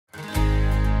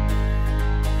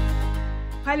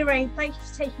Hi Lorraine, thank you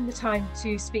for taking the time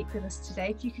to speak with us today.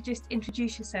 If you could just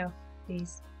introduce yourself,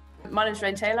 please. My name is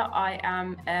Lorraine Taylor. I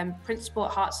am principal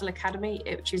at Hartshill Academy,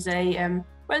 which is a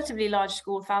relatively large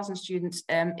school, 1,000 students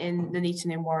in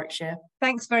Nuneanton in Warwickshire.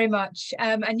 Thanks very much.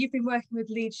 And you've been working with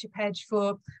Leadership Edge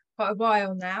for quite a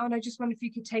while now, and I just wonder if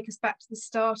you could take us back to the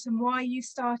start and why you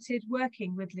started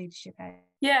working with Leadership Edge.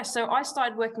 Yeah, so I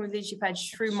started working with Leadership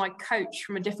Edge through my coach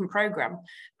from a different programme.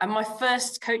 And my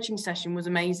first coaching session was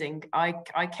amazing. I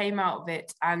came out of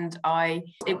it and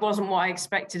it wasn't what I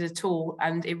expected at all.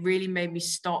 And it really made me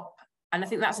stop. And I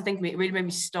think that's the thing for me, it really made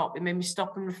me stop. It made me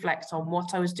stop and reflect on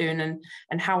what I was doing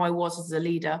and how I was as a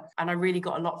leader. And I really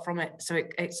got a lot from it. So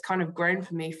it's kind of grown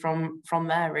for me from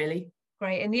there, really.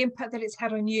 Great. And the impact that it's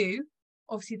had on you,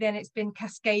 obviously then it's been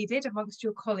cascaded amongst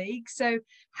your colleagues. So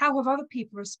how have other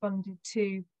people responded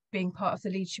to being part of the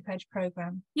Leadership Edge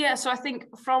programme? Yeah, so I think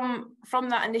from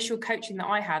that initial coaching that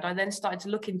I had, I then started to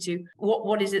look into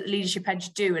what is it Leadership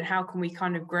Edge do and how can we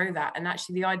kind of grow that? And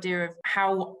actually the idea of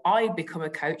how I become a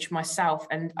coach myself,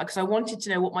 and because I wanted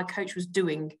to know what my coach was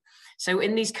doing. So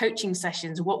in these coaching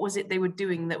sessions, what was it they were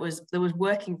doing that was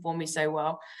working for me so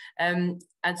well? And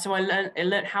so I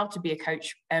learned how to be a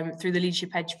coach through the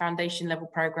Leadership Edge foundation level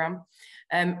programme.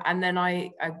 And then I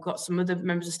got some other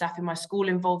members of staff in my school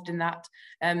involved in that.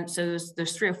 So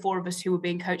there's 3 or 4 of us who were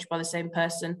being coached by the same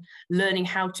person, learning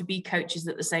how to be coaches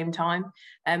at the same time.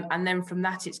 And then from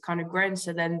that, it's kind of grown.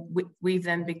 So then we've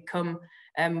then become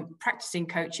practicing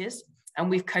coaches. And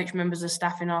we've coached members of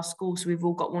staff in our school. So we've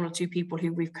all got 1 or 2 people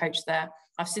who we've coached there.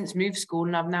 I've since moved school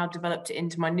and I've now developed it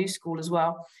into my new school as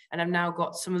well. And I've now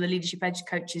got some of the Leadership Edge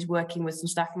coaches working with some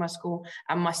staff in my school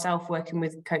and myself working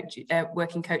with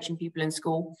coaching people in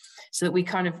school, so that we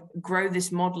kind of grow this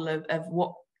model of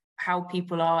how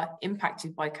people are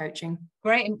impacted by coaching.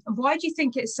 Great. And why do you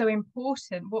think it's so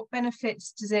important? What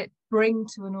benefits does it bring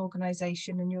to an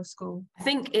organisation in your school? I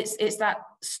think it's that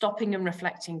stopping and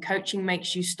reflecting. Coaching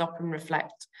makes you stop and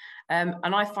reflect. And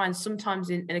I find sometimes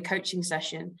in a coaching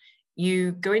session,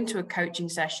 you go into a coaching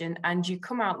session and you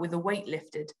come out with a weight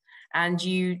lifted, and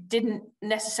you didn't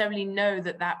necessarily know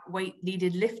that weight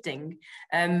needed lifting.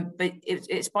 But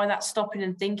it's by that stopping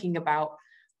and thinking about,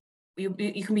 you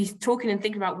can be talking and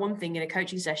thinking about one thing in a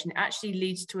coaching session, it actually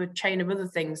leads to a chain of other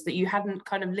things that you hadn't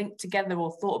kind of linked together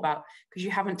or thought about because you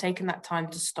haven't taken that time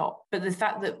to stop. But the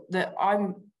fact that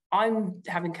I'm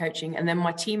having coaching and then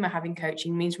my team are having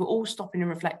coaching means we're all stopping and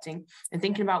reflecting and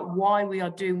thinking about why we are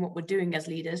doing what we're doing as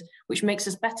leaders, which makes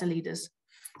us better leaders.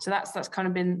 So that's kind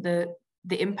of been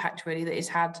the impact really that it's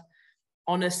had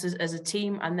on us as a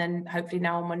team, and then hopefully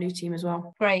now on my new team as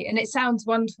well. Great. And it sounds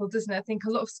wonderful, doesn't it? I think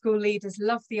a lot of school leaders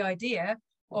love the idea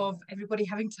of everybody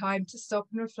having time to stop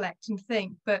and reflect and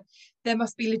think, but there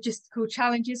must be logistical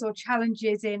challenges or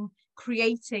challenges in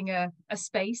creating a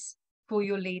space for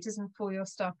your leaders and for your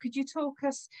staff. Could you talk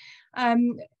us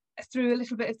through a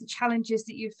little bit of the challenges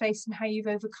that you've faced and how you've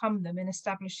overcome them in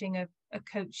establishing a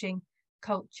coaching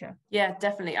culture? Yeah,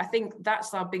 definitely. I think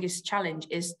that's our biggest challenge,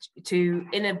 is to,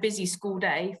 in a busy school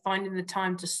day, finding the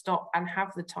time to stop and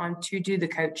have the time to do the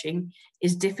coaching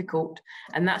is difficult.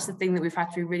 And that's the thing that we've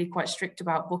had to be really quite strict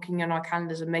about, booking in our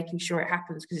calendars and making sure it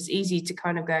happens, because it's easy to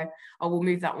kind of go, oh, we'll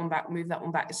move that one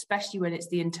back, especially when it's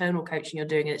the internal coaching you're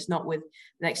doing and it's not with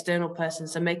an external person.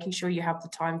 So making sure you have the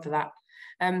time for that.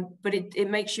 But it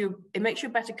makes you a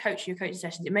better coach in your coaching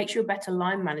sessions. It makes you a better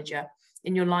line manager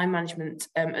in your line management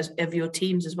of your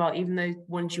teams as well, even though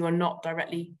ones you are not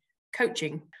directly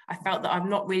coaching. I felt that I've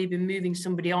not really been moving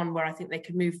somebody on where I think they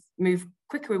could move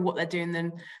quicker with what they're doing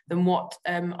than what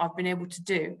I've been able to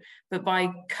do. But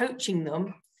by coaching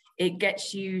them, it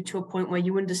gets you to a point where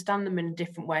you understand them in a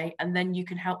different way, and then you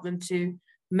can help them to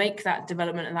make that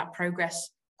development and that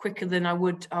progress quicker than I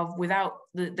would have without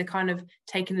the kind of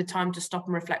taking the time to stop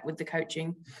and reflect with the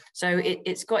coaching. So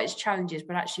it's got its challenges,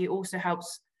 but actually it also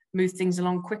helps move things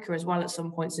along quicker as well at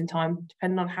some points in time,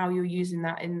 depending on how you're using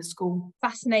that in the school.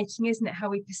 Fascinating, isn't it, how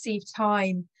we perceive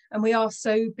time? And we are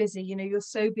so busy, you're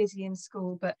so busy in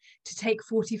school, but to take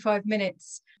 45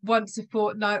 minutes once a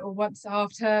fortnight or once a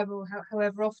half term or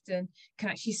however often can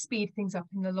actually speed things up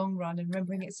in the long run, and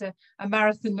remembering it's a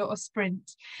marathon, not a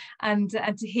sprint. And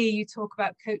to hear you talk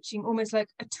about coaching almost like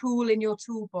a tool in your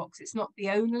toolbox. It's not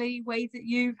the only way that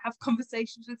you have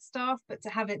conversations with staff, but to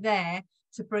have it there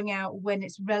to bring out when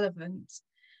it's relevant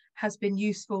has been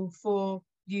useful for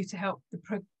you to help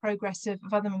the progress of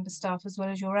other member staff as well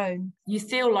as your own. You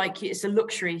feel like it's a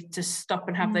luxury to stop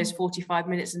and have those 45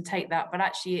 minutes and take that, but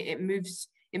actually it moves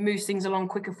things along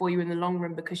quicker for you in the long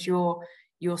run, because you're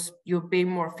being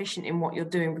more efficient in what you're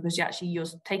doing, because you're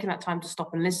taking that time to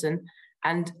stop and listen,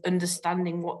 and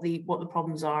understanding what the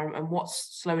problems are and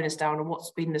what's slowing us down and what's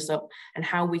speeding us up, and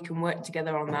how we can work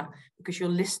together on that, because you're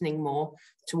listening more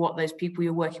to what those people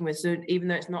you're working with. So even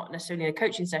though it's not necessarily a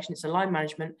coaching session, it's a line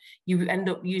management, you end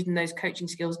up using those coaching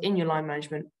skills in your line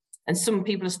management. And some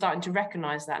people are starting to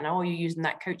recognize that now. Oh, you're using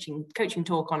that coaching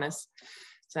talk on us.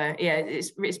 So yeah,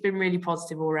 it's been really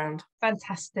positive all around.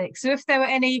 Fantastic. So if there were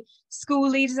any school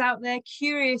leaders out there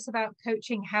curious about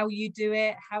coaching, how you do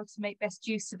it, how to make best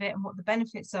use of it, and what the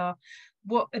benefits are,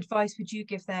 what advice would you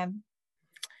give them?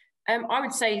 I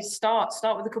would say start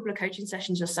with a couple of coaching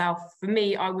sessions yourself. For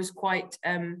me, I was quite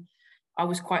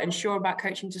unsure about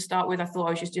coaching to start with. I thought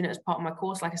I was just doing it as part of my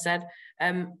course, like I said,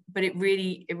 but it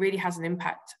really has an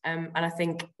impact, and I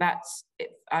think that's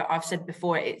it. I've said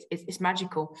before, it's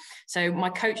magical. So my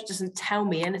coach doesn't tell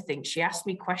me anything. She asks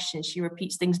me questions. She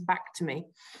repeats things back to me.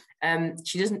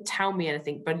 She doesn't tell me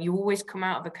anything, but you always come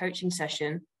out of a coaching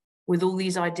session with all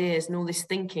these ideas and all this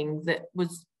thinking that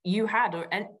was you had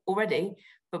already,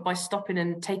 but by stopping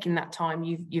and taking that time,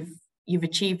 you've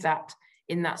achieved that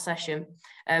in that session.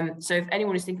 So if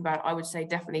anyone is thinking about it, I would say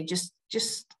definitely just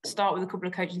start with a couple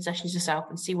of coaching sessions yourself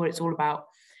and see what it's all about,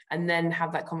 and then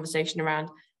have that conversation around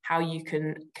how you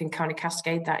can kind of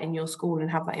cascade that in your school and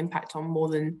have that impact on more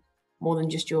than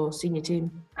just your senior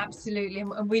team. Absolutely,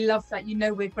 and we love that.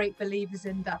 We're great believers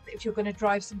in that. If you're going to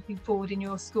drive something forward in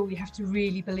your school, you have to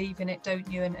really believe in it, don't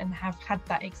you, and have had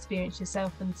that experience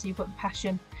yourself, and so you've got the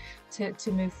passion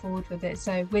to move forward with it.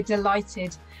 So we're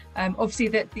delighted, obviously,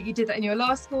 that you did that in your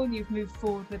last school, and you've moved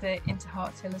forward with it into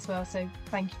Hartshill as well. So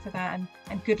thank you for that,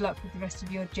 and good luck with the rest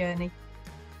of your journey.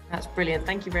 That's brilliant.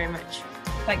 Thank you very much.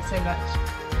 Thanks so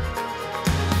much.